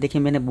था, इसमें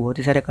देखिए मैंने बहुत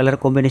ही सारे कलर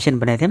कॉम्बिनेशन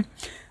बनाए थे।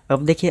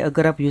 अब देखिए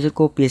अगर आप यूज़र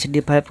को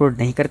PSD फाइल अपलोड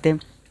नहीं करते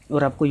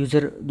और आपको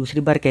यूज़र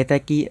दूसरी बार कहता है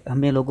कि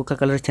हमें लोगो का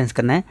कलर चेंज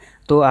करना है,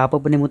 तो आप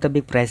अपने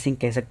मुताबिक प्राइसिंग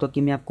कह सकते हो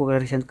कि मैं आपको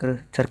कलर चेंज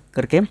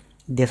करके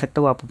दे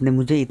सकता हूँ, आप अपने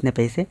मुझे इतने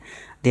पैसे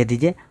दे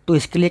दीजिए। तो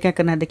इसके लिए क्या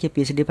करना है, देखिए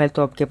PSD फाइल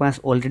तो आपके पास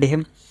ऑलरेडी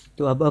है।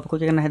 तो अब आपको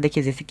क्या करना है,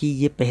 देखिए जैसे कि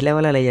ये पहला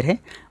वाला लेयर है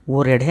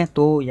वो रेड है,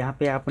 तो यहाँ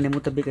पे आप अपने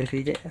मुताबिक रख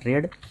लीजिए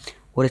रेड।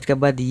 और इसके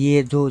बाद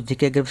ये जो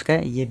जेके ग्रिप्स का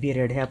है ये भी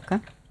रेड है आपका,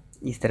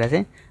 इस तरह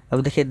से।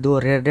 अब देखिए दो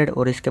रेड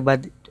और इसके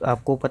बाद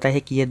आपको पता है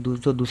कि ये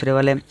जो दूसरे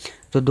वाले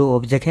जो दो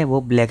ऑब्जेक्ट है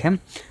वो ब्लैक है।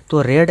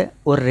 तो रेड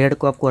और रेड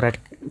को आपको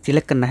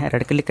सिलेक्ट करना है,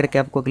 राइट क्लिक करके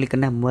आपको क्लिक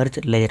करना है मर्ज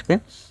लेयर पे।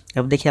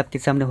 अब देखिए आपके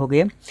सामने हो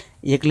गया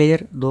एक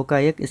लेयर, दो का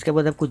एक। इसके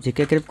बाद आपको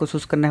जेके ग्रिप को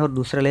चूज़ करना है और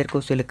दूसरा लेयर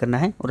को सिलेक्ट करना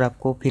है और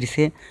आपको फिर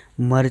से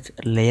मर्ज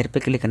लेयर पे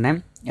क्लिक करना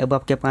है। अब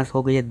आपके पास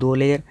हो गए दो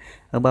लेयर।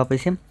 अब आप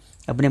इसे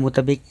अपने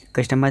मुताबिक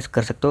कस्टमाइज़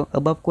कर सकते हो।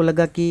 अब आपको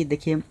लगा कि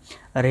देखिए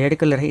रेड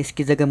कलर है,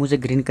 इसकी जगह मुझे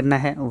ग्रीन करना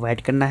है,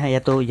 वाइट करना है या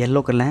तो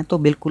येलो करना है, तो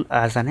बिल्कुल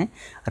आसान है।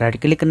 राइट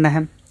क्लिक करना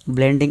है,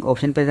 ब्लेंडिंग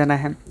ऑप्शन पे जाना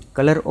है,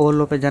 कलर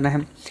ओवरलो पे जाना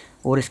है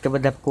और इसके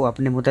बाद आपको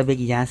अपने मुताबिक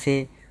यहाँ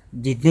से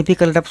जितने भी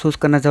कलर आप चूज़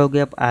करना चाहोगे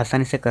आप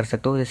आसानी से कर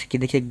सकते हो। जैसे कि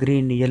देखिए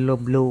ग्रीन, येलो,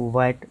 ब्लू,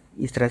 वाइट,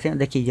 इस तरह से।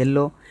 देखिए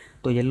येलो,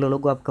 तो येलो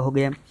लोगो आपका हो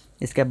गया।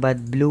 इसके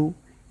बाद ब्लू,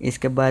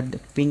 इसके बाद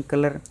पिंक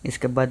कलर,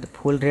 इसके बाद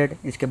फुल रेड,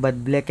 इसके बाद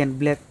ब्लैक एंड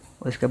ब्लैक,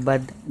 और इसके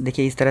बाद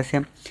देखिए इस तरह से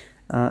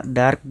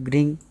डार्क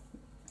ग्रीन,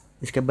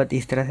 इसके बाद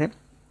इस तरह से।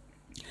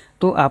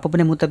 तो आप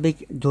अपने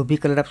मुताबिक जो भी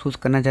कलर आप चूज़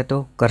करना चाहते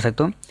हो कर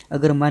सकते हो।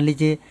 अगर मान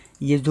लीजिए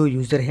ये जो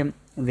यूज़र है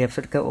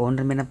वेबसाइट का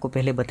ओनर, मैंने आपको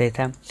पहले बताया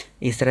था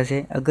इस तरह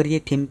से, अगर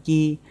ये थीम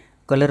की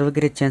कलर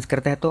वगैरह चेंज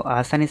करता है तो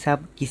आसानी से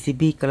आप किसी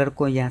भी कलर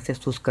को यहाँ से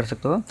चूज़ कर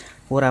सकते हो।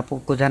 और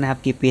आपको जाना है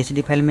आपकी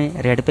PSD फाइल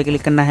में, रेड पे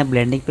क्लिक करना है,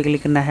 ब्लेंडिंग पे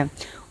क्लिक करना है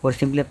और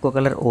सिंपली आपको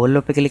कलर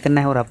ओवरलो पे क्लिक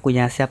करना है। और आपको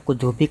यहाँ से आपको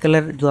जो भी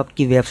कलर जो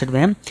आपकी वेबसाइट में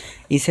है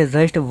इसे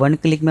जस्ट 1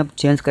 क्लिक में आप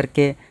चेंज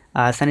करके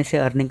आसानी से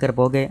अर्निंग कर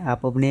पाओगे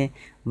आप अपने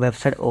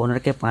वेबसाइट ओनर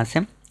के पास से।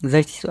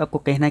 जस्ट आपको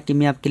कहना है कि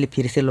मैं आपके लिए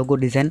फिर से लोगो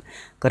डिज़ाइन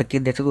करके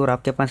दे सकता हूँ और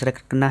आपके पास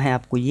रखना है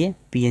आपको ये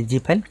PNG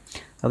फाइल।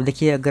 अब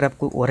देखिए अगर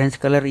आपको ऑरेंज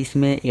कलर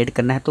इसमें ऐड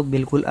करना है तो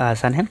बिल्कुल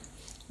आसान है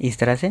इस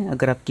तरह से।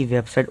 अगर आपकी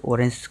वेबसाइट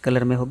ऑरेंज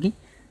कलर में होगी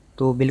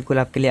तो बिल्कुल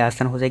आपके लिए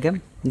आसान हो जाएगा।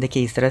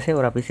 देखिए इस तरह से,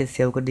 और आप इसे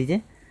सेव कर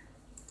दीजिए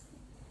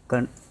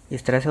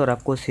इस तरह से और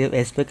आपको सेव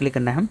एज पे क्लिक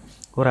करना है।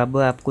 और अब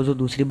आपको जो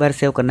दूसरी बार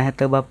सेव करना है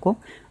तब आपको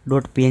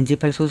 .png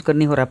फाइल चूज़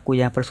करनी है और आपको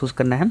यहाँ पर चूज़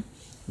करना है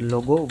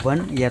लोगो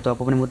 1, या तो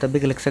आप अपने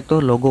मुताबिक लिख सकते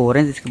हो लोगो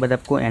ऑरेंज। इसके बाद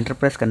आपको एंटर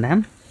प्रेस करना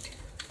है,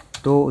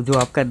 तो जो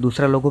आपका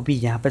दूसरा लोगो भी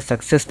यहाँ पर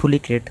सक्सेसफुली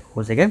क्रिएट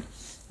हो जाएगा।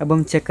 अब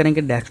हम चेक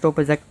करेंगे डेस्कटॉप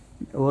पर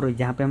जाकर और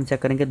यहाँ पे हम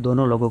चेक करेंगे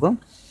दोनों लोगों को।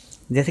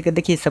 जैसे कि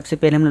देखिए सबसे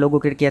पहले हमने लोगो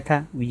क्रिएट किया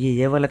था,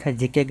 ये वाला था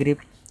जेके ग्रिप।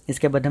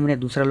 इसके बाद हमने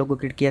दूसरा लोगो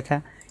क्रिएट किया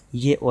था,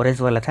 ये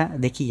ऑरेंज वाला था।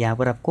 देखिए यहाँ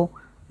पर आपको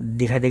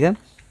दिखाई देगा।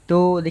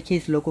 तो देखिए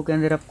इस लोगो के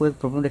अंदर आपको एक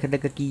प्रॉब्लम दिखाई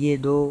देगा कि ये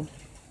दो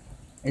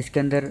इसके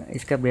अंदर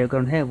इसका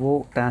बैकग्राउंड है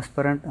वो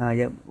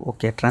ट्रांसपेरेंट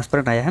ओके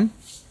ट्रांसपेरेंट आया है।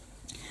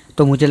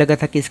 तो मुझे लगा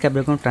था कि इसका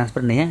बैकग्राउंड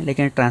ट्रांसपेरेंट नहीं है,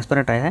 लेकिन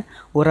ट्रांसपेरेंट आया है।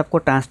 और आपको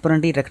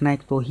ट्रांसपेरेंट ही रखना है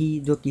तो ही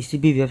जो किसी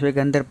भी वेबसाइट के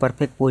अंदर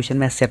परफेक्ट पोजीशन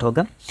में सेट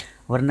होगा,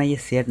 वरना ये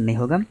सेट नहीं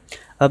होगा।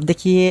 अब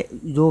देखिए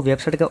जो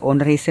वेबसाइट का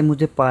ओनर है इससे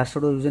मुझे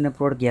पासवर्ड और यूज़र ने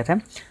अपलोड किया था।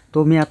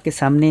 तो मैं आपके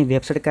सामने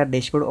वेबसाइट का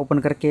डैशबोर्ड ओपन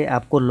करके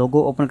आपको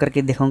लोगो ओपन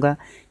करके दिखाऊंगा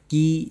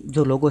कि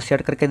जो लोगो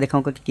सेट करके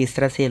दिखाऊंगा कि किस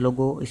तरह से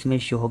लोगो इसमें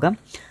शो होगा।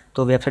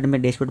 तो वेबसाइट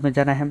में डैशबोर्ड में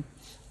जाना है।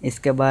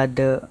 इसके बाद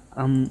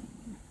हम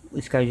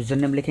इसका यूज़र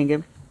नेम लिखेंगे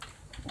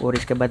और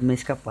इसके बाद मैं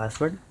इसका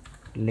पासवर्ड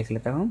लिख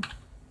लेता हूँ।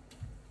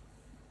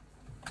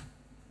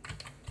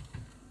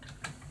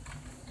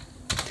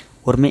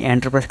 और मैं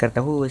एंटर प्रेस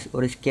करता हूँ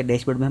और इसके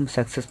डैशबोर्ड में हम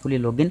सक्सेसफुली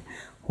लॉगिन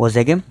हो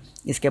जाएंगे।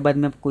 इसके बाद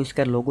मैं आपको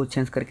इसका लोगो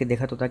चेंज करके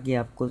दिखाता हूँ ताकि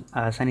आपको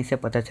आसानी से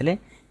पता चले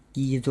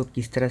कि ये जो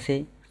किस तरह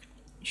से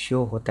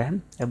शो होता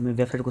है। अब मैं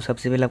वेबसाइट को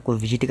सबसे पहले आपको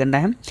विजिट करना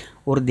है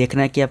और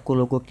देखना है कि आपको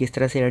लोगो किस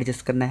तरह से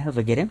एडजस्ट करना है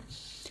वगैरह।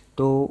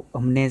 तो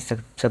हमने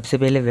सबसे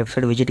पहले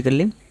वेबसाइट विजिट कर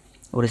ली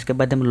और इसके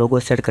बाद हम लोगो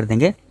सेट कर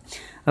देंगे।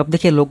 अब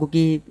देखिए लोगों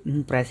की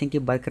प्राइसिंग की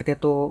बात करते हैं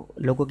तो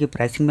लोगों की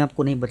प्राइसिंग मैं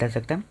आपको नहीं बता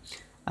सकता।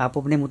 आप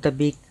अपने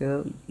मुताबिक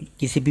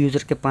किसी भी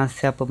यूज़र के पास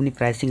से आप अपनी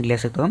प्राइसिंग ले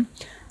सकते हो।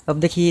 अब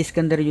देखिए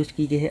इसके अंदर यूज़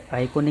की गई है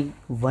आइकॉनिक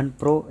 1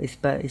 प्रो। इस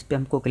पर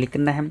हमको क्लिक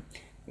करना है।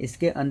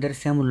 इसके अंदर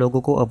से हम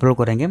लोगों को अपलोड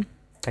करेंगे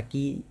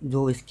ताकि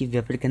जो इसकी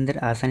वेबसाइट के अंदर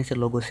आसानी से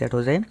लोगो सेट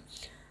हो जाए।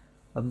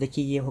 अब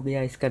देखिए ये हो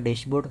गया इसका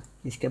डैशबोर्ड।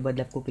 इसके बाद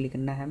आपको क्लिक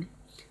करना है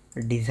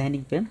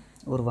डिज़ाइनिंग पे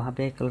और वहाँ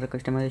पे कलर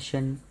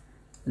कस्टमाइजेशन।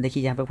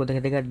 देखिए यहाँ पे आपको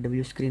दिखाई देगा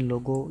डब्ल्यू स्क्रीन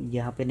लोगो,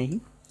 यहाँ पे नहीं।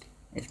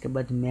 इसके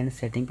बाद मेन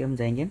सेटिंग पे हम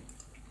जाएंगे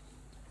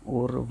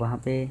और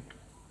वहाँ पे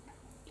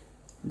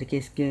देखिए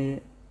इसके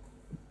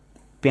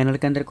पैनल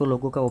के अंदर कोई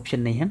लोगो का ऑप्शन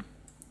नहीं है।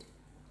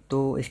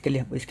 तो इसके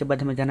लिए इसके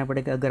बाद हमें जाना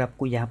पड़ेगा। अगर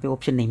आपको यहाँ पे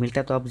ऑप्शन नहीं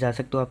मिलता तो आप जा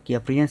सकते हो आपकी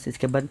अपीयरेंस,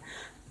 इसके बाद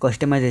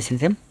कस्टमाइजेशन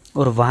से,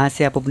 और वहाँ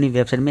से आप अपनी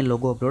वेबसाइट में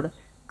लोगो अपलोड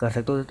कर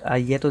सकते हो।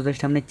 ये तो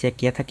जस्ट हमने चेक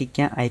किया था कि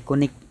क्या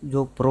आइकॉनिक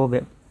जो प्रो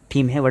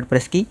थीम है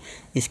वर्डप्रेस की,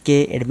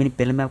 इसके एडमिन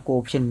पैनल में आपको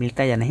ऑप्शन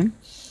मिलता है या नहीं।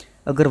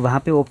 अगर वहाँ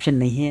पे ऑप्शन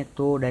नहीं है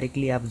तो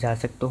डायरेक्टली आप जा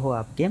सकते हो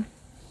आपके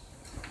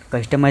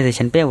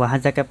कस्टमाइजेशन पे। वहाँ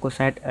जाके आपको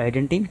साइट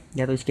आइडेंटिटी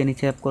या तो इसके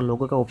नीचे आपको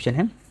लोगो का ऑप्शन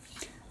है।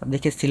 अब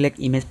देखिए सिलेक्ट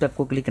इमेज पे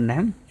आपको क्लिक करना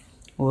है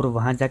और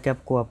वहाँ जाके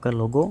आपको आपका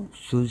लोगो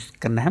चूज़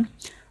करना है।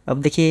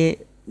 अब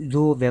देखिए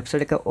जो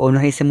वेबसाइट का ओनर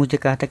है इसे मुझे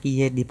कहा था कि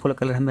ये डिफ़ॉल्ट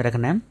कलर हमें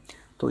रखना है,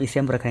 तो इसे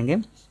हम रखेंगे।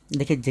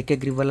 देखिए जेके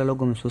ग्रिप वाला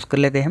लोगो हम चूज़ कर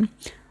लेते हैं।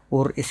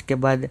 और इसके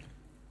बाद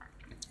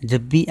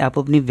जब भी आप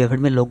अपनी वेबसाइट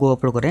में लोगो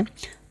अपलोड करें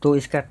तो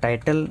इसका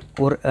टाइटल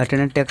और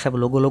अल्टरनेट टेक्स्ट आप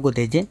लोगो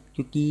दीजिए,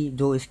 क्योंकि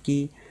जो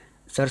इसकी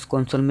सर्च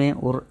कंसोल में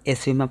और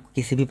एसईओ में आपको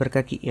किसी भी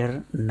प्रकार की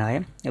एरर ना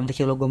आए। अब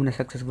देखिए लोगो हमने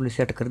सक्सेसफुली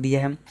सेट कर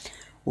दिया है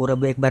और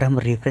अब एक बार हम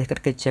रिफ्रेश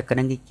करके चेक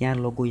करेंगे क्या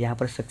लोगो यहाँ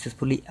पर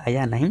सक्सेसफुली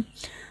आया नहीं।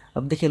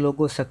 अब देखिए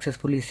लोगो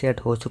सक्सेसफुली सेट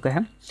हो चुका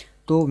है।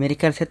 तो मेरे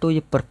ख्याल से तो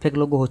ये परफेक्ट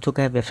लोगो हो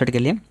चुका है वेबसाइट के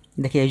लिए।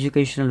 देखिए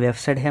एजुकेशनल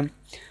वेबसाइट है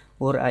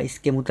और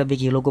इसके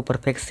मुताबिक ये लोगो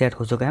परफेक्ट सेट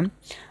हो चुका है।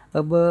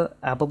 अब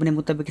आप अपने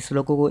मुताबिक इस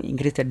लोगो को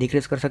इंक्रीज या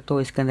डिक्रीज कर सकते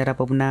हो। इसके अंदर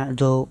आप अपना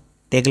जो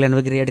टैगलाइन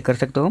वगैरह ऐड कर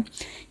सकते हो,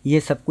 ये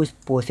सब कुछ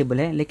पॉसिबल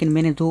है। लेकिन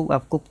मैंने जो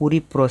आपको पूरी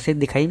प्रोसेस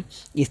दिखाई,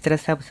 इस तरह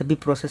से आप सभी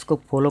प्रोसेस को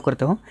फॉलो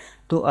करते हो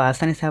तो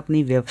आसानी से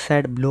अपनी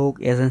वेबसाइट,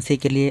 ब्लॉग, एजेंसी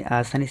के लिए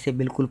आसानी से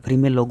बिल्कुल फ्री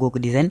में लोगो को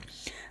डिज़ाइन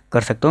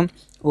कर सकते हो।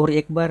 और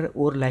एक बार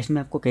और लास्ट में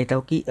आपको कहता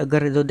हूँ कि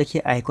अगर जो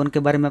देखिए आइकॉन के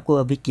बारे में आपको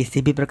अभी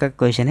किसी भी प्रकार का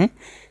क्वेश्चन है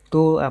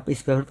तो आप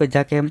इस वेबसाइट पर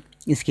जाके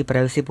इसकी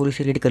प्राइवेसी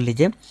पॉलिसी रीड कर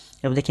लीजिए।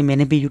 अब देखिए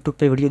मैंने भी यूट्यूब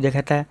पे वीडियो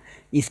देखा था,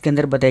 इसके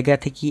अंदर बताया गया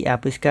था कि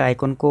आप इसका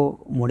आइकॉन को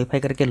मॉडिफाई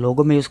करके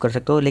लोगो में यूज़ कर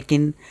सकते हो।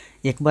 लेकिन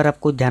एक बार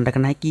आपको ध्यान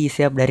रखना है कि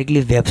इसे आप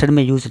डायरेक्टली वेबसाइट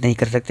में यूज़ नहीं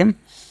कर सकते।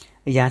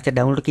 यहाँ से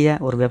डाउनलोड किया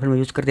और वेबसाइट में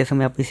यूज़ करते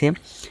समय आप इसे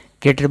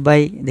क्रिएटेड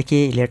बाय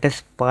देखिए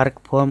latest park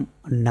form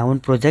noun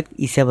project,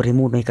 इसे आप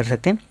रिमूव नहीं कर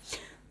सकते।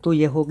 तो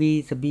ये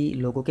होगी सभी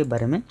लोगों के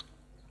बारे में।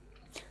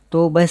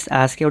 तो बस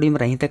आज के ऑडियो में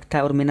यहीं तक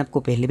था। और मैंने आपको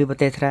पहले भी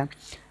बताया था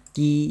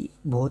कि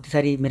बहुत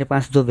सारी मेरे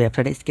पास जो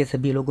वेबसाइट है इसके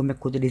सभी लोगों मैं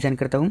खुद डिज़ाइन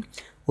करता हूँ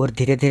और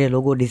धीरे धीरे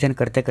लोगो डिज़ाइन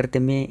करते करते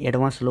मैं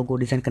एडवांस लोगो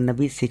डिज़ाइन करना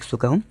भी सीख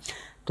चुका हूँ।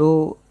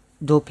 तो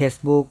जो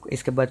फेसबुक,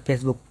 इसके बाद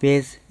फेसबुक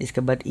पेज,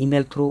 इसके बाद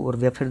ईमेल थ्रू और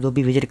वेबसाइट जो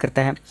भी विजिट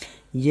करता है,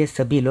 ये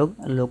सभी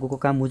लोगों को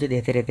काम मुझे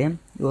देते रहते हैं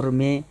और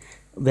मैं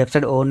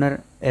वेबसाइट ओनर,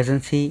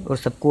 एजेंसी और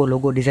सबको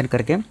लोगो डिज़ाइन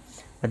करके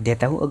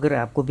देता हूँ। अगर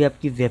आपको भी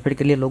आपकी वेबसाइट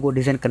के लिए लोगो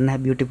डिज़ाइन करना है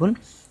ब्यूटीफुल,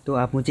 तो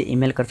आप मुझे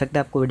ईमेल कर सकते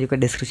हैं। आपको वीडियो का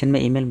डिस्क्रिप्शन में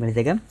ईमेल मिल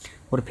जाएगा।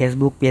 और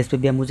फेसबुक पेज पे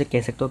भी आप मुझे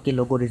कह सकते हो कि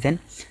लोगो डिज़ाइन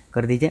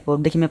कर दीजिए। और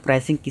देखिए मैं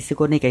प्राइसिंग किसी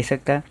को नहीं कह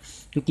सकता,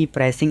 क्योंकि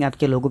प्राइसिंग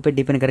आपके लोगो पे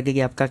डिपेंड करके कि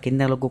आपका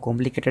कितना लोगो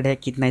कॉम्प्लिकेटेड है,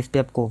 कितना इस पर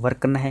आपको वर्क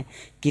करना है,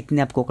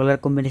 कितने आपको कलर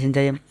कॉम्बिनेशन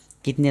चाहिए,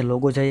 कितने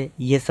लोगो चाहिए,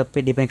 ये सब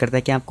पे डिपेंड करता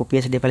है कि आपको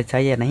पीएचडी फाइल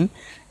चाहिए या नहीं,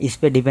 इस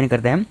पर डिपेंड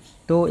करता है।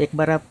 तो एक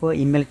बार आप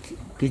ईमेल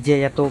कीजिए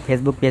या तो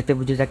फेसबुक पेज पे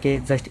मुझे जाके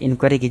जस्ट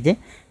इंक्वायरी कीजिए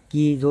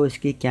कि जो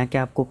इसकी क्या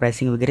क्या आपको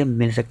प्राइसिंग वगैरह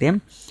मिल सकते हैं।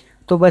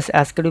 तो बस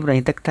आज का वीडियो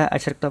यहीं तक था।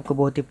 आशा करता हूँ आपको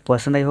बहुत ही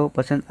पसंद आई हो,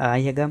 पसंद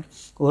आएगा।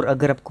 और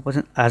अगर आपको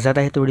पसंद आ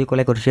जाता है तो वीडियो को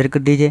लाइक और शेयर कर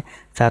दीजिए।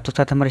 साथों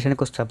साथ हमारे चैनल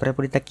को सब्सक्राइब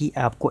करिए ताकि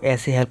आपको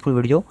ऐसे हेल्पफुल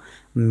वीडियो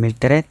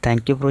मिलते रहे।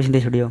 Thank you for watching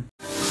this video.